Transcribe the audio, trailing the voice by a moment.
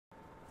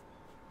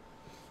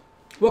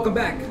Welcome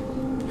back.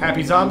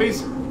 Happy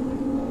zombies?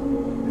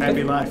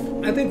 Happy life.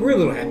 I think we're a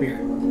little happier.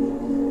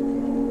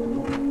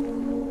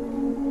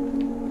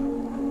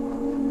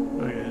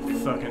 Look at that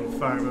fucking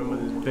fireman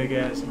with his big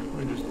ass.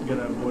 We're just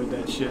gonna avoid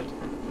that shit.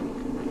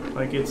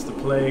 Like it's the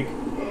plague.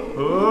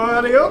 Oh,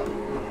 alley-oop.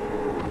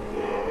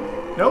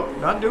 Nope,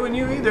 not doing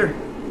you either.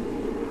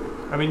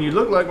 I mean, you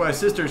look like my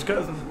sister's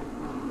cousin.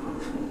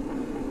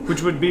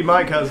 Which would be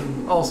my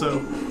cousin, also.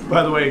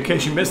 By the way, in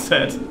case you missed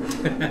that.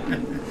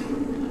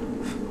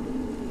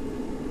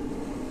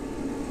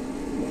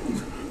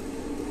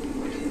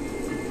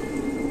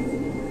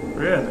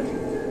 Really?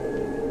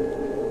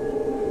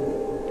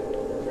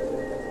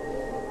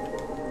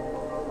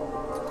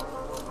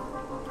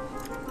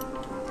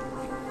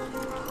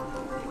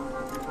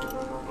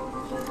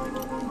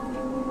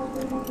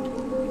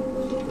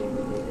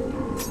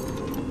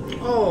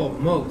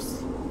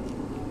 Almost.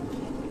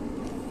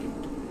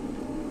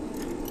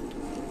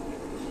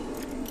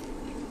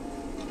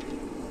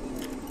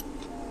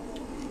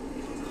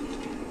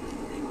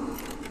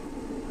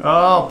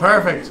 Oh,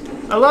 perfect.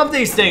 I love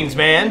these things,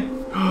 man.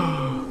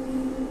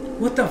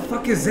 What the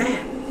fuck is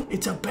that?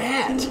 It's a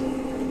bat.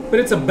 But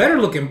it's a better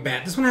looking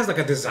bat. This one has like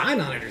a design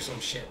on it or some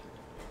shit.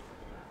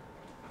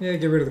 Yeah,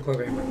 get rid of the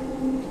cloak hammer.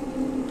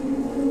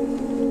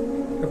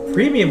 A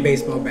premium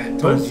baseball bat.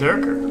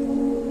 Berserker. I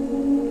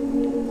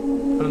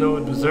don't know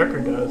what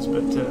Berserker does,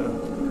 but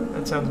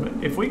that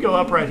sounds... If we go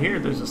up right here,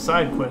 there's a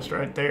side quest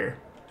right there.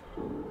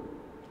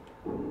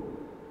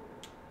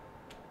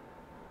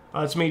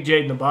 Let's meet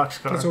Jade in the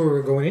boxcar. That's where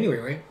we're going anyway,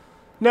 right?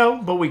 No,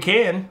 but we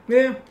can.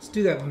 Yeah, let's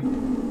do that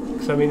one.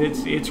 Cause I mean,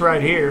 it's right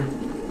here.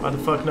 Why the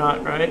fuck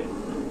not, right?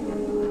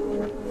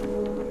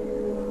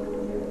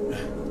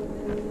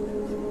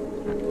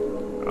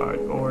 Alright,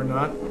 or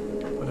not.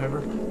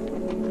 Whatever.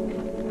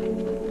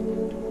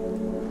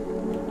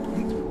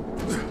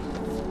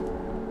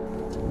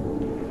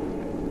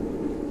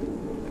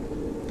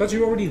 Thought you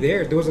were already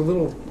there. There was a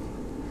little...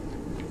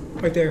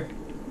 Right there.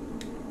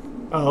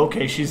 Oh,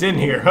 okay, she's in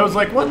here. I was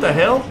like, what the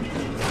hell?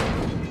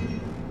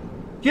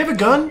 You have a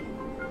gun?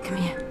 Come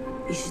here.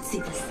 You should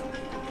see this.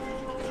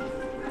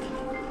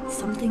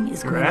 Something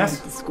is going on Grass?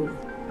 at the school.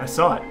 I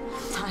saw it.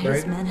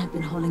 Tyler's men have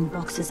been hauling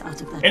boxes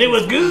out of that. And it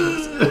was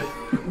place. good!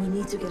 We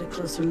need to get a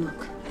closer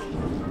look.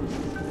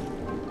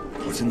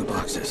 What's in the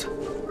boxes?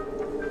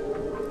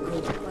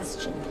 Good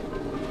question.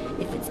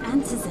 If it's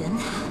antizin,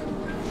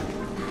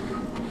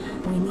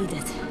 we need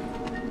it.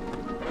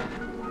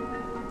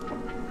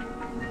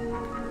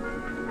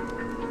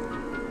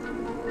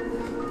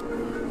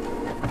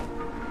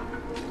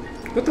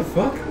 What the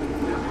fuck?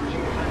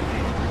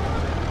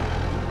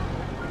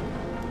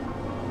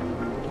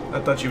 I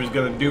thought she was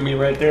gonna do me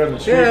right there on the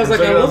street. Yeah, I was like,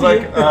 I was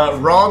love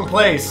like, wrong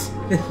place.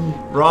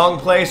 Wrong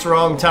place,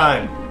 wrong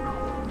time.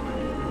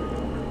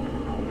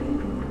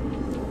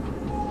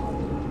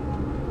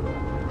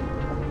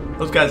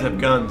 Those guys have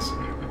guns.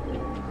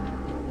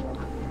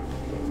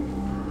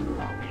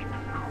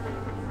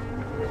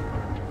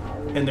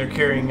 And they're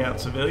carrying out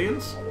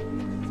civilians?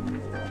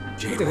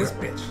 Jade, Look at this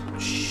bitch.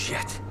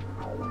 Shit.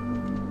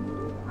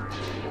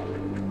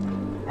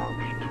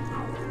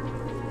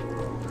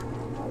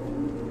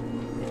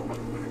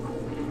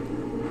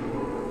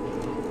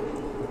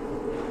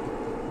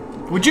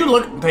 Would you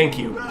look? Thank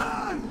you.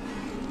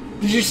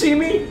 Did you see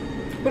me?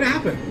 What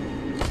happened?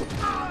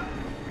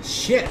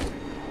 Shit.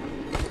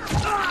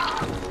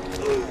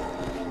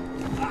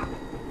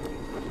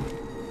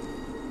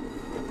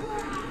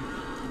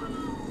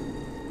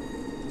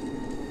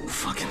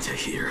 Fucking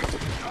Tahir.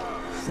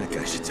 That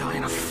guy should die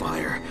in a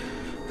fire.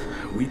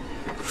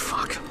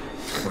 Fuck.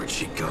 Where'd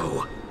she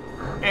go?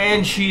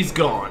 And she's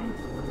gone.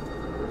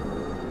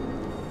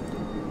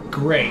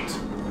 Great.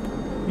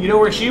 You know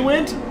where she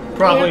went?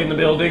 Probably in the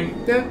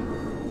building. Yeah.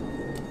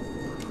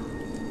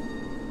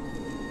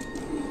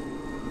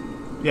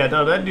 Yeah,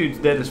 no, that dude's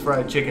dead as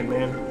fried chicken,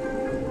 man.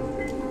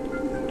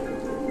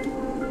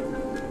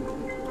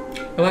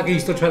 I like how you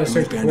still try to How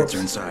search many the bandits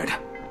corpse. are inside?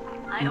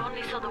 I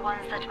only saw the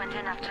ones that went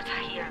in after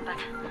Tahir, but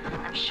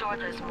I'm sure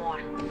there's more.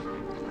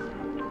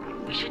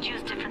 We should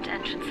use different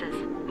entrances.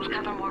 We'll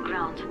cover more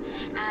ground,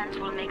 and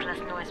we'll make less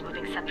noise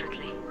moving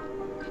separately.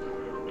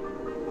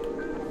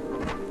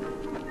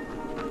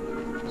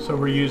 So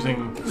we're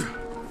using...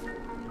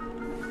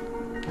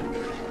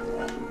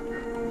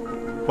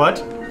 What?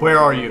 Where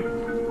are you?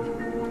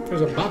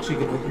 There's a box you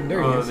can open.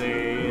 There he Oh, is. there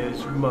he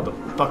is,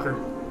 motherfucker.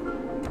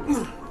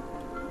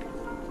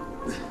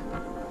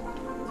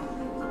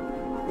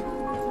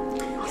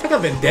 It's like a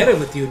vendetta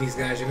with you and these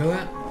guys, you know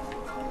that?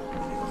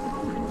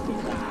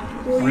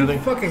 Will Really?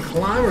 you fucking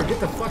climb or get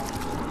the fuck...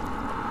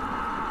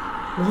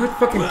 What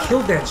fucking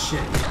killed that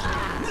shit?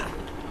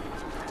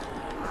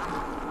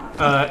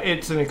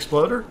 It's an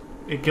exploder.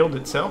 It killed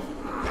itself.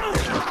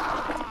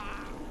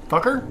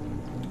 Fucker.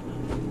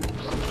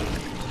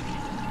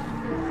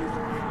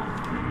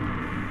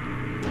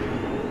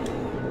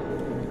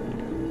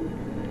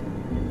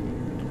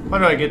 Why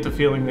do I get the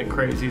feeling that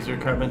crazies are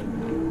coming?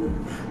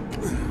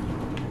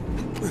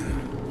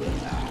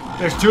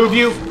 There's two of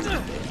you.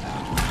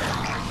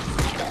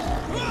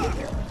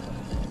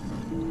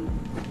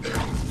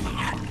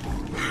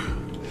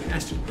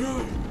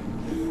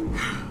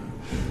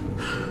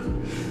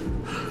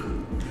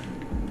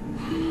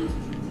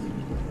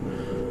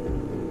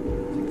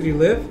 you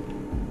live?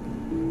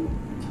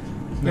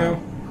 No.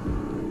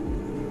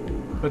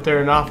 But there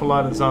are an awful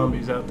lot of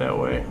zombies out that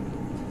way.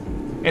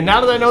 And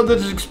now that I know that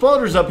there's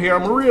exploders up here,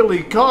 I'm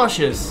really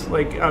cautious.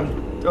 Like, I'm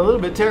a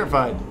little bit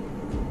terrified.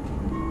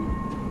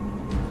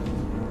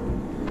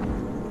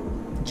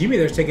 Jimmy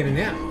there's taking a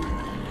nap.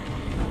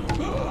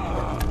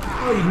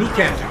 Oh, you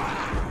kneecapped him.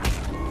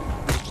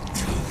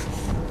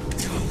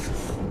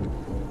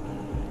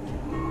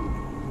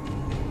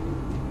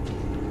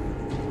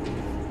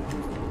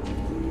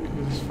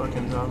 This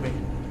fucking zombie.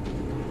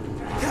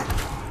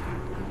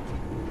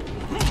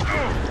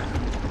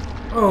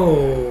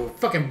 Oh,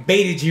 fucking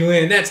baited you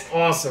in. That's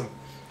awesome.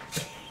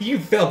 You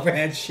fell for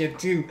that shit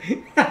too.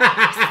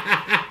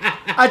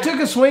 I took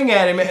a swing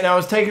at him, and I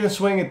was taking a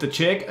swing at the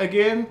chick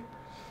again.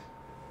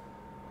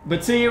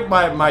 But see,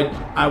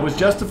 I was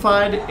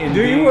justified in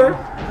Dude, being... you were.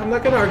 I'm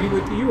not gonna argue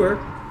with you. You were.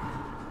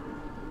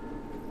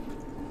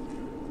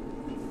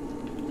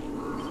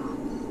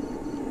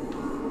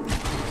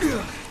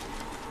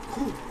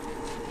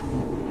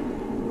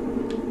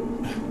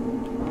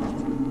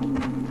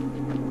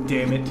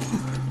 Damn it.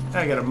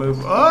 I gotta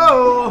move.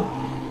 Oh!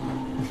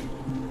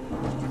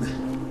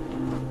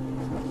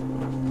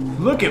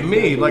 Look at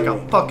me like a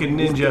fucking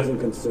ninja.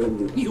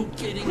 You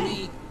kidding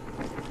me?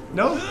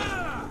 No?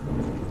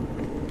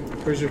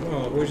 Where's your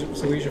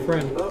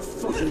friend? I'll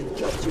fucking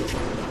get you.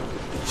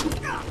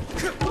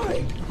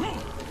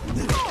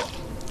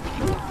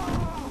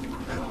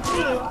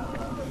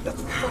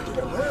 That's fucking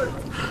hurt.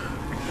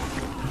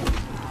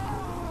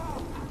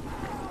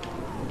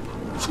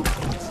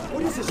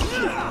 What is this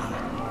shit?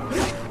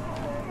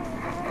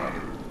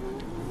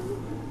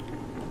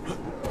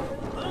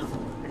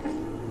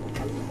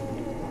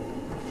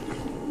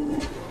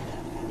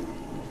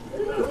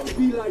 Don't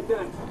be like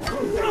that.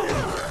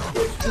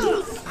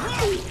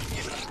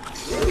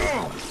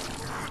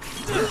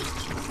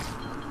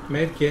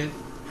 Med kit.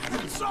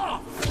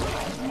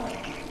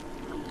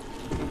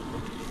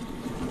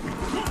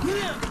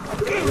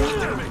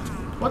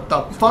 What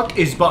the fuck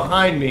is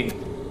behind me?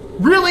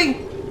 Really?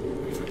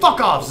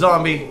 Fuck off,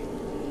 zombie.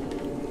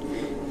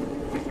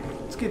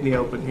 Let's get in the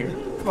open here.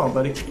 Come on,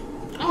 buddy.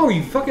 Oh,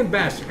 you fucking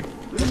bastard.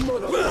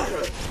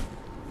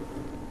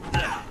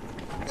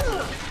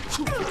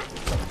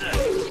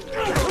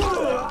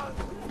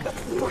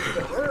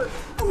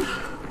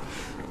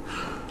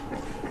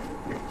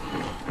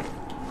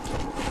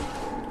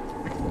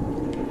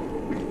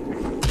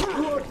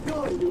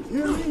 You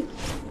hear me?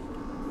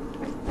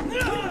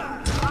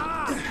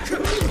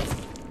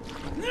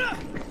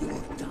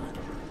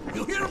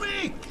 You hear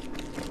me?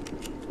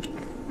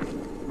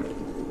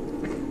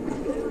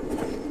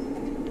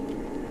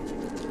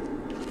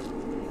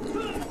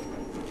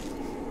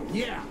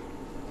 Yeah.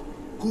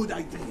 Good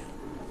idea.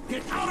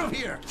 Get out of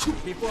here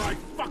before I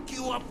fuck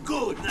you up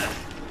good.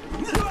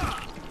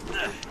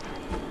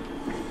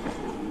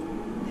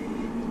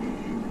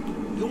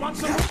 You want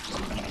some?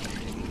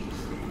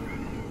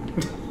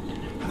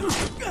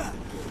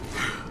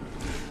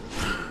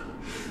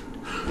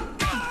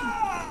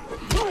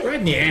 Right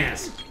in the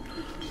ass.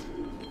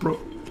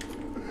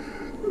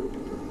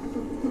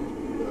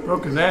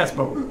 Broke his ass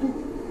bone.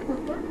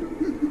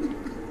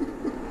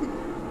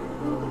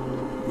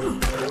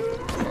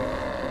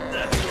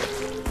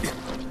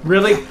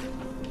 Really?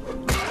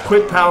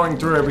 Quit powering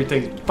through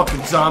everything,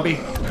 fucking zombie.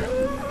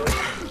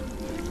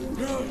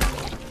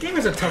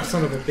 Gamer's a tough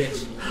son of a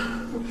bitch.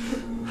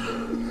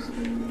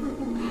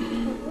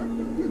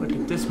 Look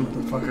at this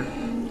motherfucker.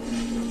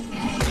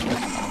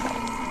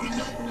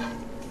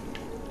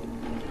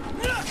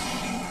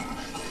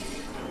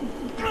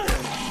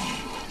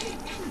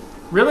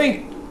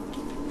 Really?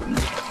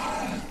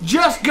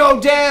 Just go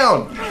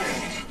down!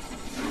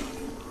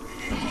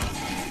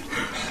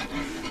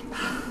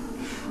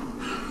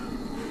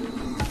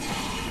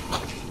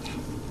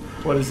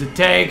 What does it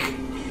take?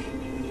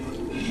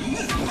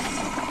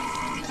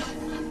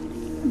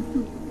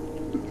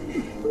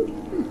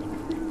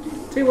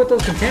 Tell you what,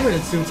 those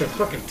contaminant suits are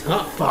fucking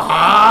tough.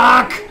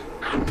 Fuck!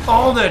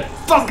 All that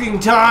fucking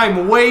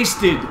time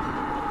wasted!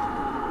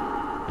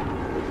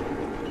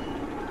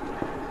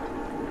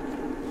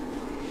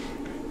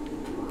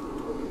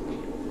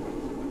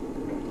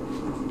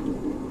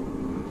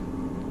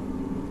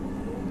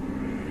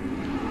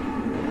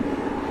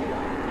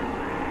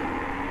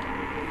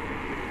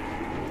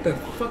 The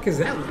fuck is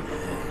that one?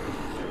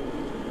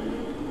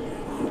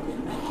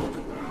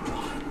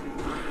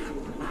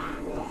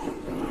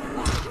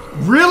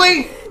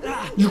 Really?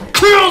 You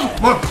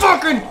killed my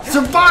fucking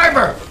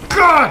survivor!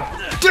 God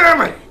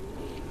damn it!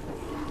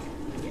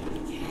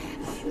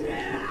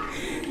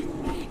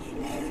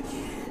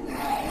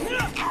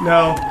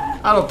 No,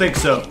 I don't think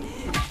so.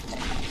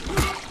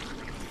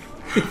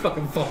 He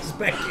fucking falls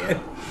back in.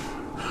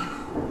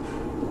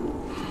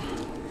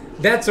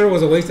 That, sir,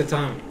 was a waste of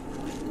time.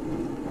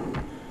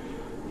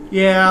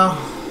 Yeah,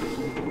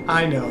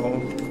 I know.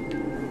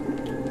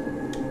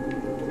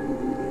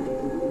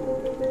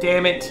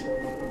 Damn it.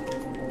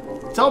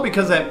 It's all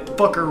because that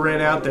fucker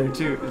ran out there,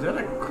 too. Is that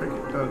a cricket?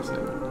 Oh, it's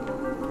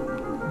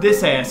not.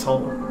 This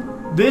asshole.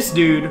 This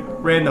dude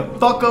ran the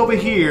fuck over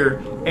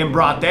here and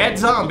brought that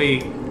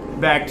zombie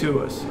back to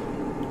us.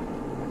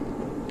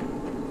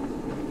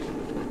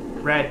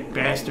 Rat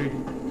bastard.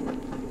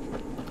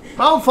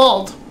 My own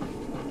fault.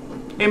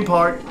 In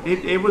part.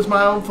 It was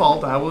my own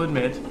fault, I will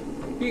admit.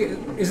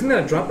 Isn't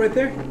that a drop right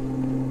there?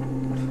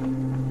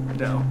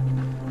 No.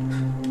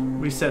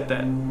 We set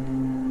that.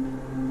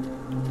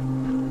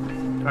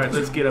 Alright,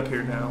 let's get up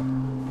here now.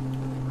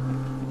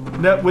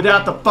 No,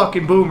 without the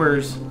fucking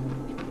boomers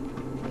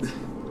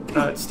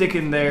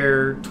sticking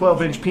their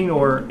 12-inch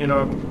Pinot in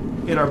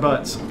our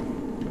butts.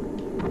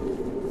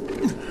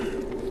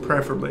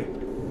 Preferably.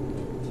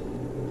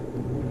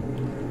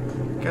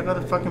 Got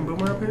another fucking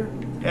boomer up here?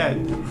 Yeah.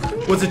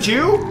 Was it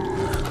you?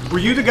 Were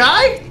you the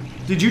guy?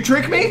 Did you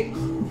trick me?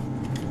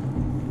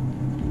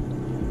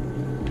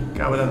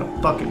 Guy without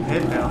a fucking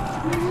head now.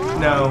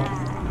 No.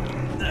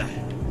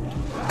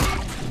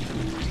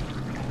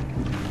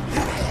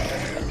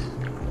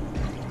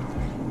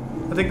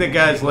 I think that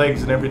guy's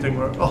legs and everything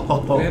were.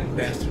 Oh, That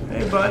bastard.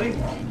 hey, buddy.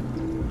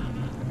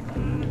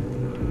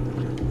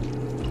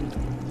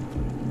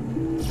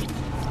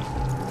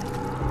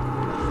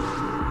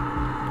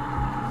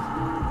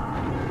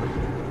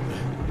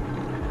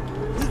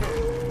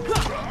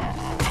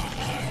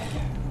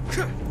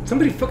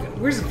 Somebody fucking.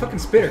 Where's the fucking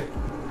spitter?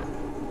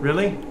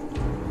 Really?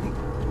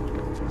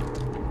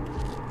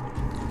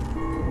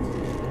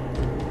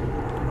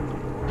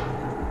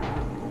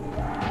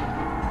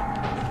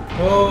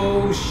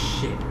 Oh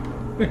shit.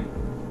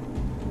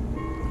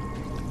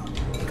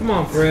 Come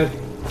on, Fred.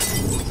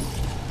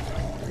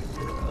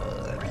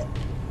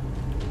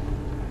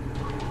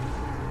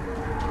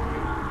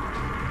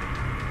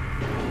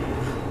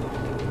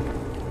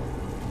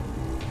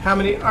 How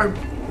many are...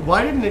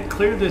 Why didn't it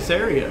clear this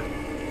area?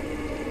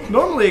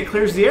 Normally it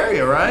clears the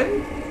area, right?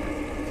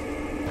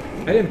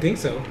 I didn't think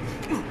so.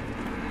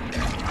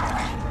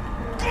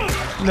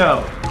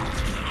 No.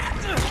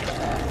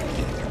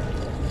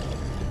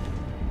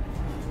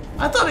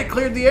 I thought it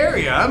cleared the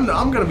area. I'm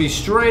gonna be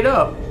straight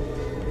up.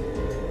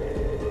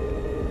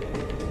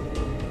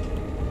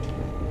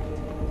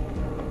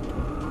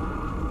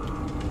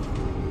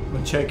 I'm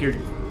gonna check your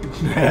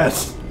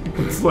ass.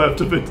 What's left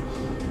of it.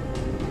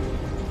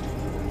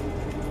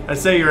 I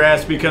say your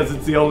ass because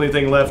it's the only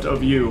thing left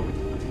of you.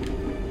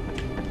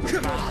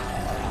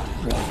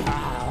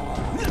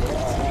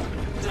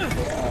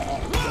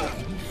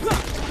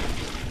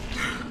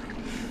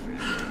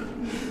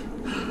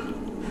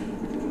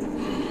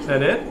 Is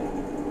that it?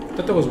 I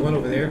thought there was one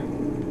over there.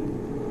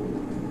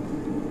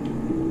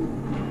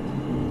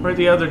 Where are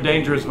the other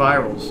dangerous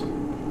virals?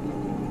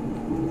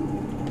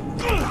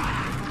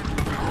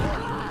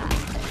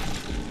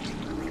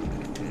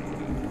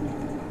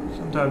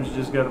 Sometimes you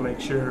just gotta make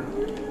sure.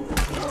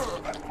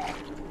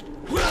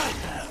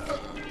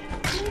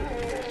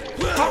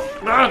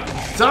 Ah,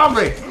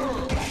 zombie!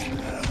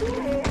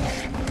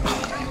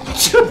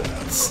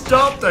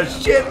 Stomp the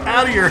shit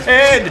out of your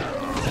head!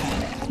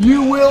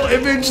 You will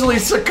eventually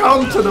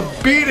succumb to the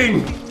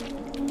beating!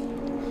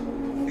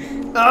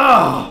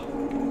 Ah!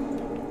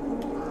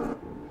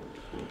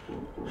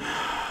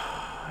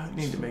 I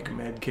need to make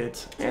med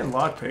kits. And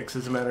lockpicks,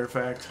 as a matter of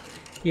fact.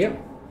 Yep.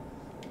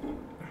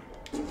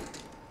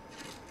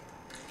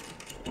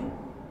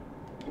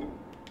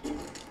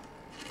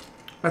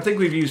 I think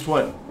we've used,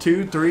 what,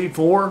 2, 3,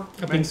 4?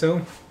 I think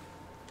so.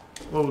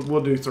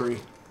 We'll do 3.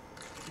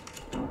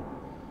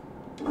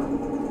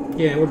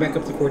 Yeah, we're back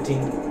up to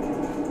 14.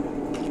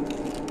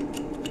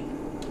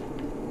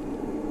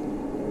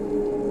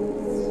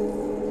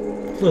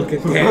 Look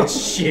at that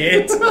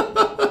shit.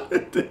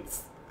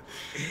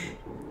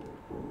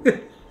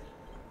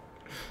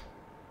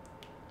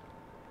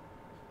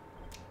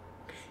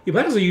 You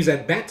might as well use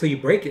that bat till you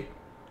break it.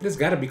 This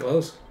gotta be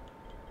close.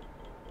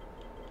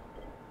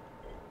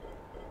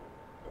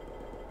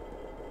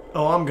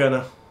 Oh, I'm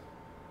gonna.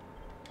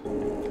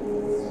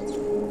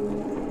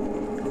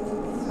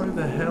 Where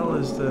the hell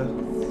is the...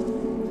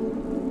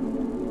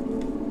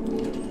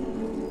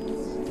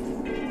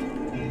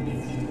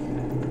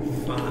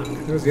 Fuck.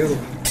 There's the other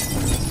one.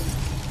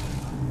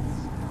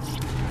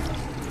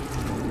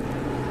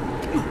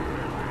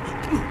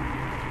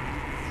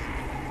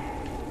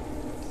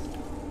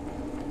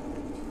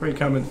 Where you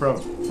coming from?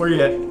 Where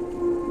you at?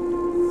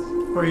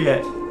 Where you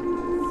at?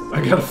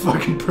 I got a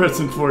fucking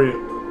present for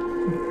you.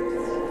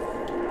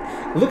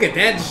 Look at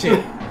that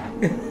shit.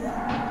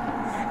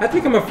 I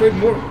think I'm afraid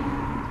more.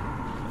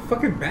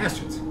 Fucking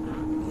bastards.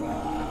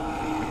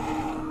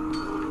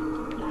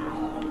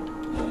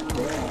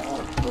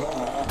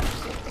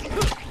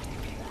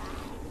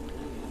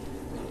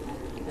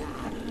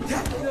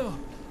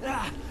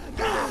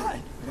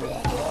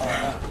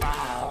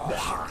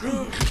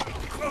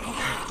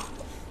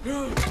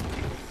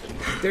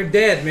 They're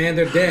dead, man.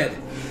 They're dead.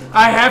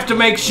 I have to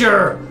make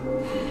sure.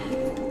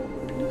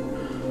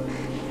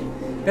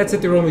 That's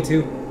it. There were only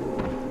 2.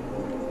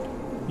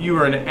 You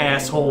were an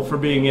asshole for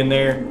being in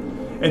there.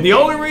 And the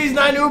only reason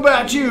I knew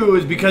about you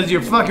is because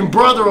your fucking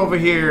brother over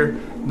here,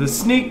 the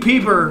sneak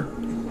peeper,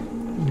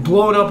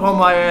 blowing up on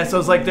my ass. I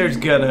was like,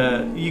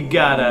 you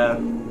gotta.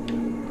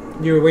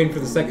 You were waiting for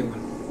the second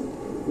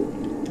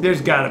one.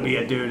 There's gotta be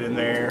a dude in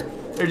there.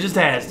 There just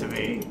has to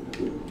be.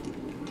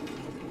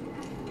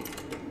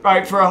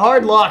 Alright, for a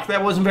hard lock,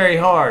 that wasn't very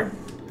hard.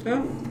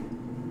 Yeah.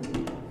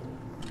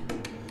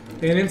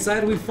 And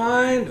inside we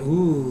find...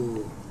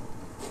 Ooh.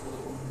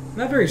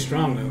 Not very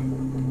strong, though.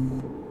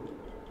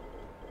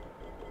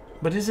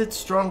 But is it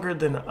stronger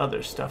than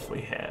other stuff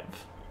we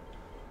have?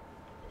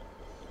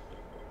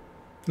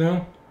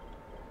 No?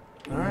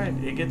 Alright,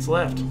 it gets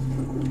left.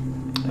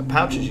 That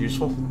pouch is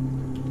useful.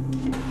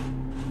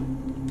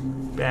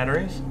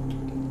 Batteries.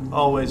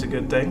 Always a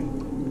good thing.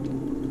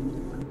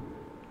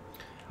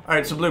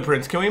 Alright, so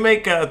blueprints. Can we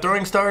make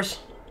throwing stars?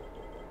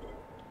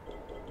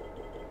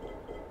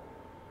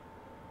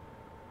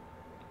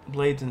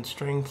 Blades and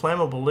string.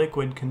 Flammable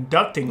liquid.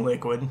 Conducting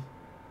liquid.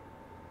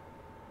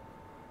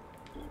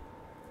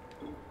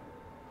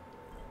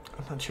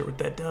 I'm not sure what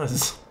that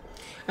does.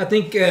 I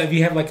think if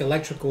you have like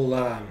electrical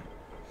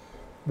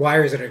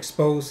wires that are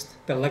exposed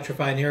that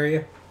electrify an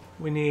area.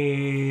 We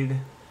need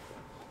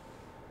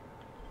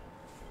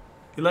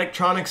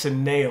electronics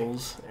and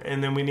nails,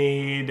 and then we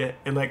need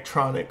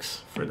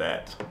electronics for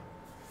that.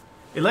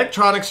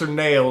 Electronics or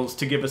nails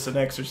to give us an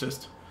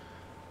exorcist.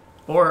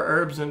 Or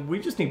herbs, and we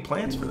just need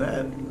plants for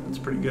that. That's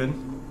pretty good.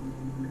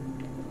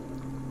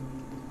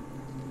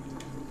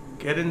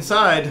 Get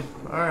inside.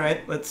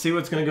 Alright, let's see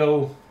what's going to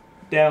go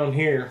down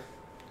here.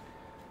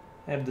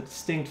 I have the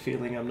distinct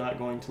feeling I'm not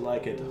going to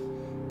like it.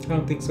 I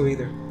don't think so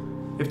either.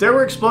 If there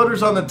were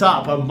exploders on the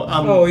top,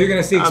 oh, you're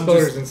going to see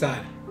exploders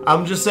inside.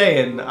 I'm just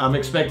saying, I'm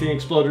expecting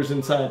exploders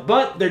inside.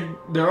 But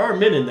there are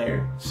men in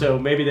there, so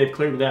maybe they've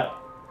cleared it out.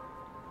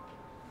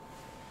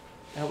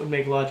 That would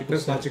make logical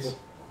sense. That's logical.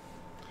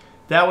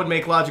 That would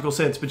make logical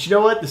sense. But you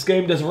know what? This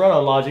game doesn't run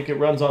on logic. It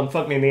runs on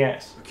fuck me in the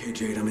ass. Okay,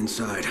 Jade, I'm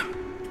inside.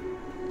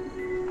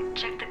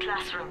 Check the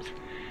classrooms.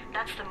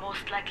 That's the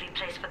most likely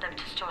place for them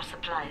to store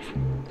supplies.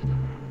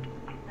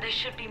 They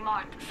should be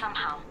marked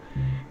somehow.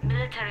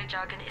 Military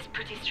jargon is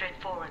pretty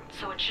straightforward,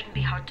 so it shouldn't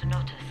be hard to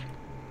notice.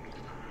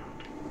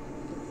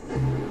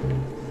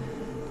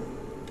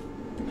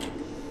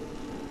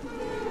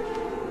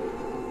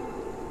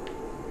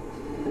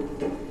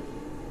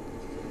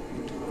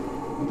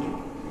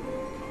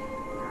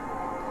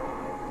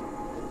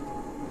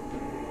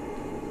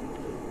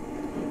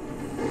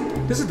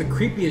 This is the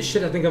creepiest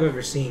shit I think I've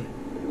ever seen.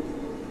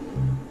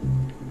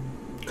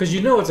 Because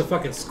you know it's a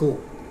fucking school.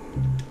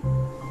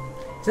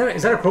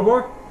 Is that a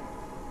crowbar?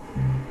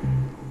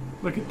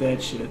 Look at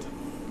that shit.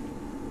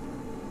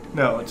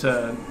 No, it's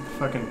a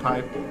fucking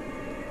pipe.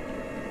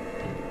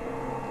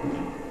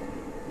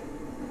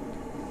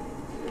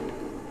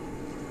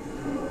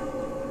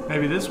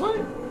 Maybe this way?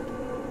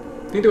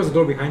 I think there was a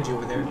door behind you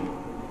over there.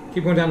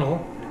 Keep going down the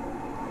hole.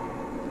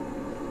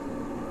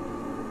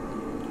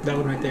 That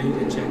one right there, you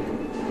did check.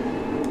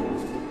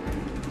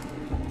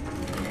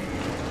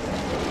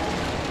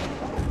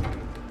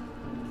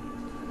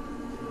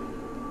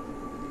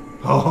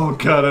 Oh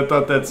god, I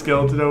thought that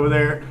skeleton over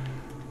there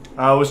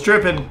was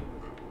tripping.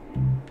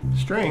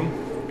 String.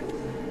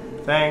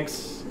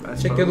 Thanks.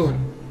 Check the other one.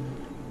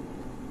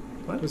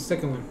 What? What's the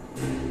second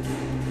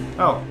one?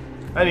 Oh,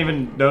 I didn't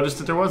even notice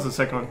that there was a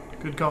second one.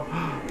 Good call.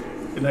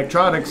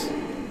 Electronics.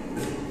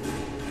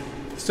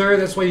 Sir,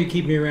 that's why you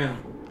keep me around.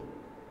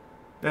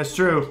 That's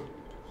true.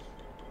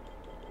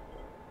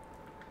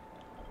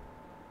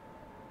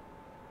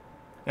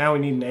 Now we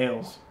need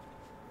nails.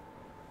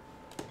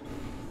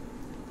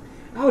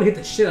 I would hit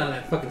the shit out of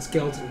that fucking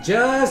skeleton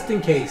just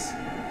in case.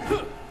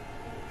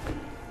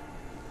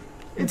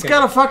 It's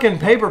got a fucking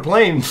paper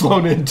plane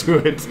flown into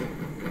it.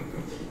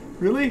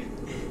 Really?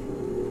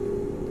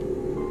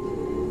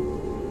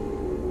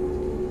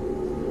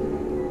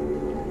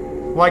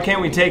 Why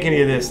can't we take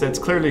any of this? That's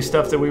clearly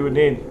stuff that we would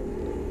need.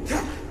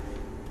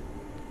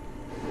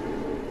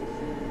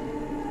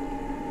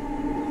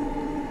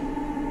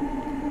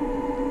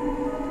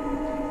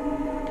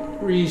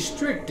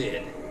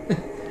 Restricted.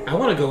 I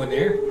want to go in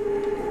there.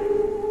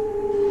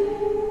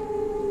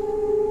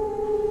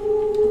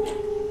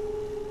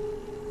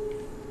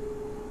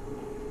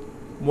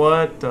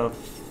 What the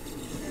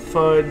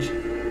fudge?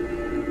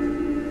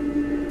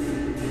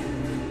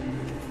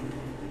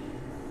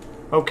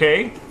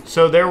 Okay,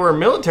 so there were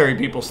military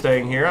people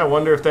staying here. I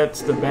wonder if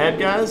that's the bad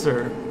guys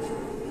or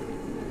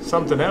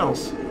something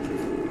else. I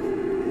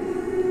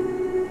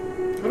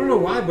don't know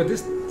why, but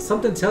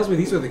something tells me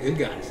these are the good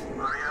guys.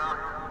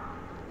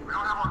 We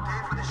don't have all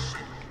day for this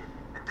shit.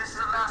 And this is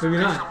the last Maybe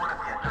place not. I want to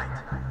be at night.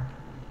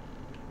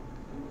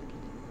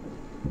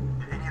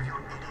 Did any of you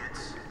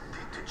idiots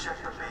think to check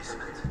the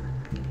basement?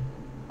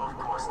 Of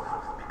course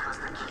not, because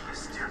the key is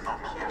still up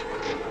here.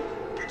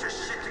 Get your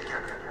shit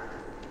together.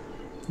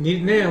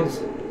 Need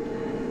nails.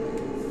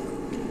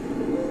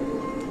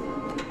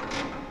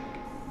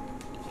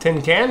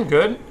 Tin can,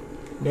 good.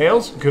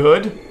 Nails,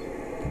 good.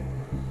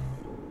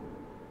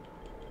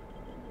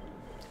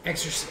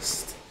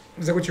 Exorcist.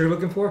 Is that what you're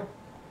looking for?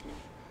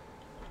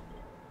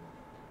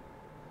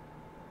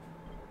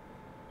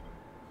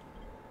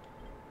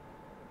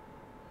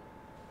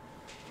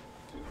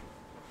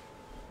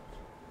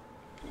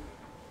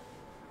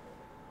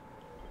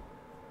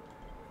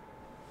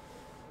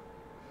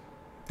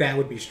 That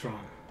would be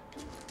strong.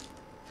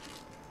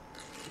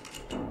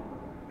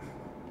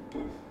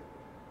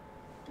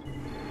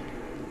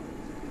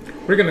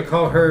 We're gonna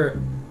call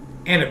her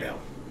Annabelle.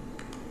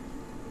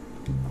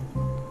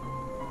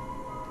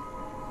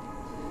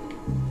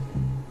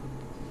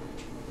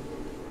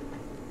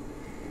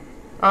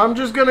 I'm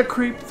just gonna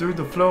creep through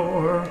the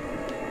floor.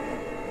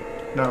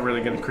 Not really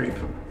gonna creep.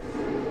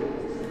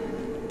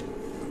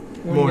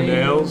 More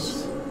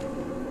nails.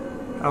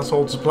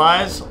 Household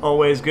supplies,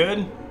 always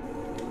good.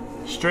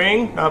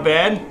 String, not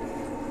bad. I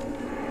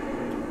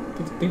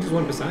think there's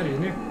one beside it,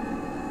 isn't there?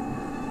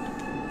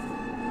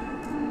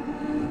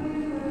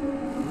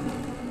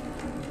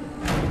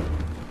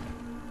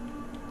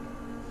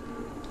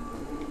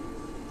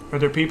 Are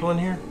there people in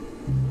here?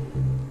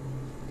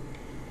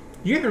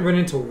 You haven't run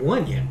into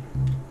one yet.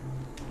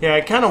 Yeah,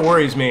 it kind of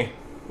worries me.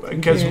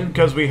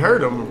 Because we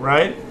heard them,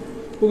 right?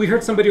 Well, we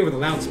heard somebody over the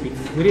loudspeaker.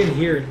 We didn't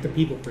hear the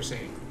people per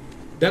se.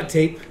 Duct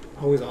tape,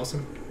 always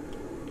awesome.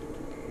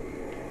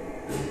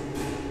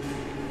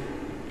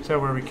 Is that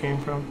where we came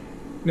from?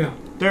 No.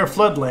 There are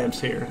flood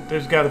lamps here.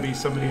 There's got to be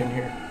somebody in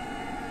here.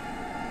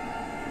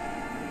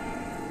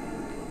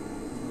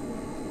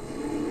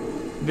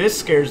 This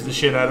scares the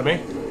shit out of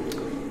me.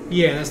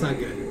 Yeah, that's not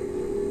good.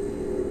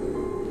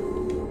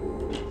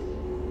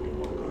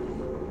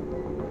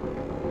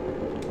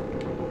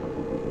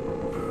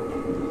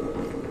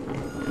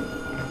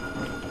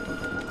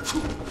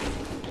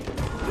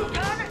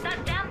 Turn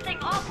that damn thing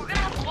off. We're gonna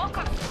have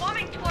walkers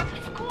swarming towards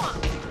the school.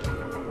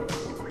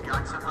 We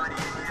got somebody in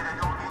here that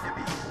don't need to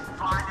be.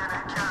 Find them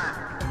and can.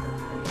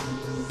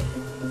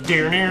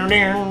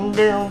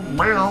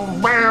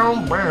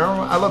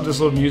 I love this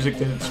little music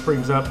that it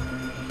springs up.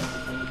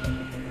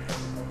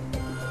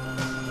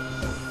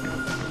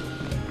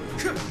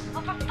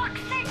 Oh, for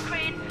fuck's sake,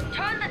 Crane!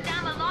 Turn the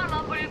damn alarm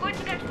off or you're going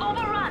to get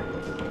overrun!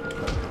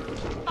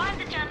 Find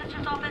the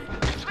janitor's office.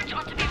 The switch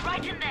ought to be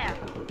right in there.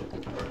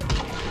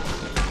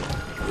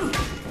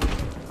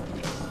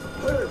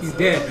 He's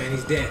dead, man.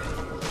 He's dead.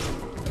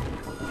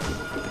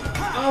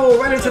 Oh,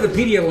 right into the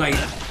Pedialyte.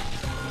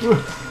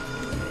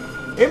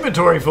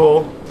 Inventory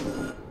full.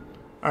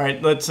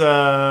 Alright, let's,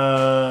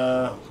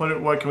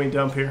 what can we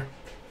dump here?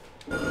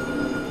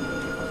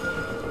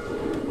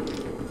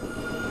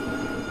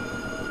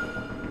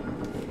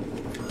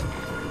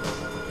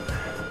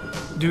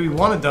 Do we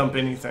want to dump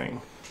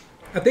anything?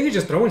 I think it's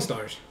just throwing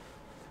stars.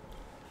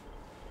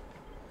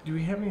 Do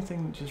we have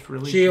anything just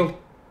really... Shield.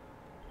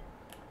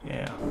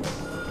 Yeah.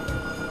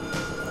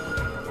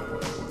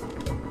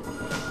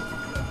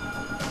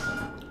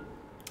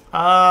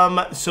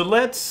 So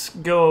let's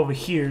go over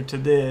here to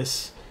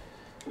this,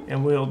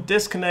 and we'll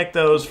disconnect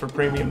those for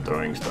premium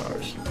throwing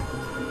stars.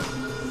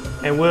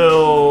 And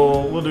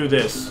we'll do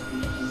this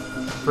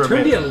for a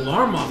Turn bit. the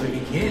alarm off if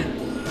you can.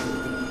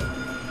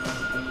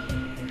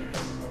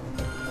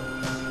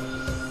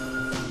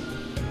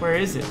 Where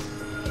is it? I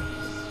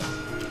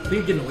think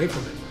you're getting away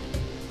from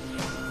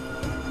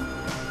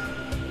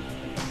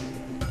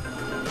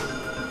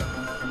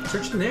it.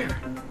 Search in there.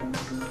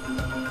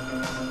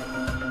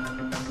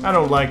 I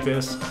don't like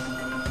this.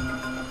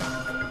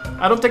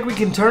 I don't think we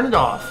can turn it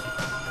off.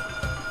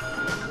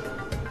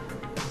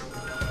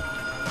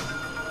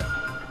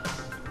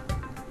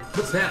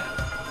 What's that?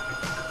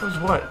 What's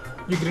what?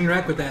 You can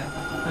interact with that.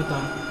 I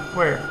thought.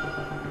 Where?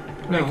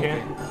 No, I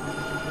can't.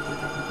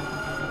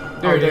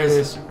 There Oh, it there is. it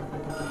is.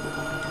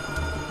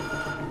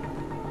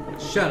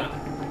 Shut up.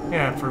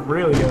 Yeah, for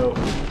realio.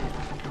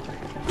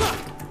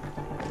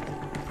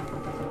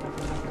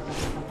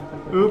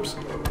 Oops.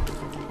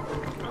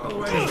 Oh,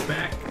 right in the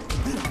back.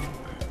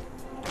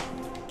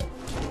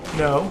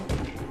 No.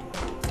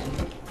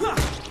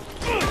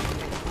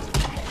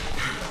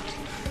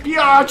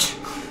 Biatch!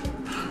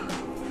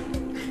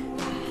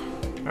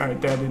 Alright,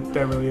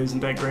 that really isn't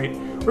that great.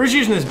 We're just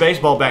using this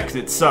baseball bat because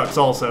it sucks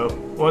also.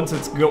 Once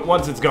it's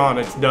gone,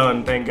 it's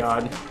done, thank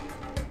God.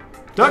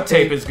 Duct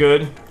tape is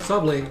good. Saw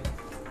blade.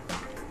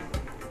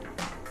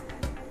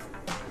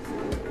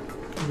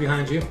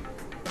 Behind you.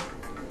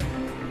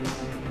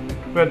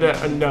 But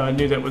no, I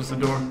knew that was the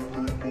door.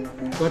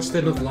 Watch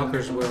the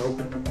lockers were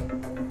open.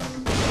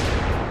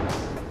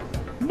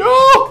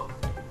 No!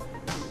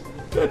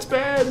 That's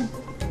bad.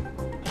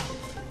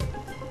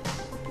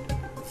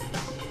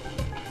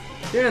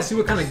 Yeah, see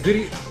what kind of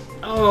goodie.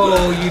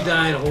 Oh, you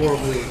died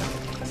horribly.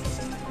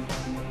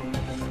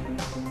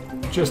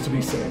 Just to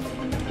be safe.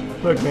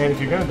 Look, man,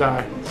 if you're gonna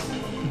die,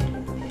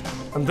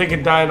 I'm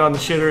thinking dying on the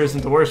shitter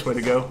isn't the worst way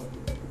to go.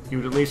 You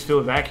would at least feel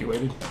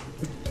evacuated.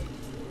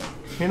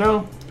 You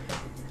know?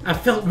 I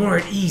felt more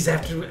at ease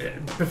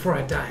before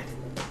I died.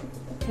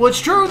 Well, it's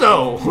true,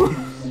 though!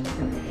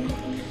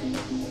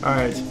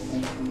 Alright.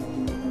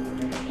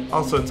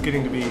 Also, it's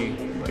getting to be,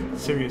 like,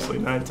 seriously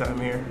nighttime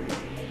here.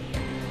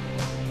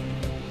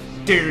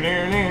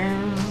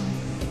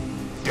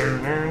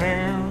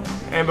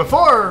 And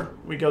before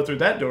we go through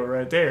that door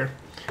right there,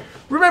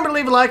 remember to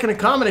leave a like and a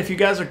comment if you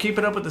guys are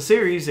keeping up with the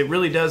series. It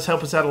really does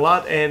help us out a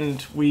lot,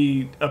 and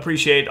we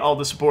appreciate all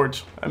the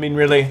support. I mean,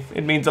 really,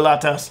 it means a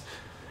lot to us.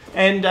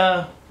 And,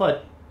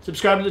 what?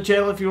 Subscribe to the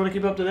channel if you want to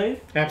keep up to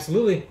date.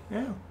 Absolutely.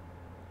 Yeah.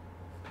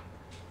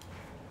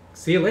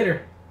 See you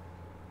later.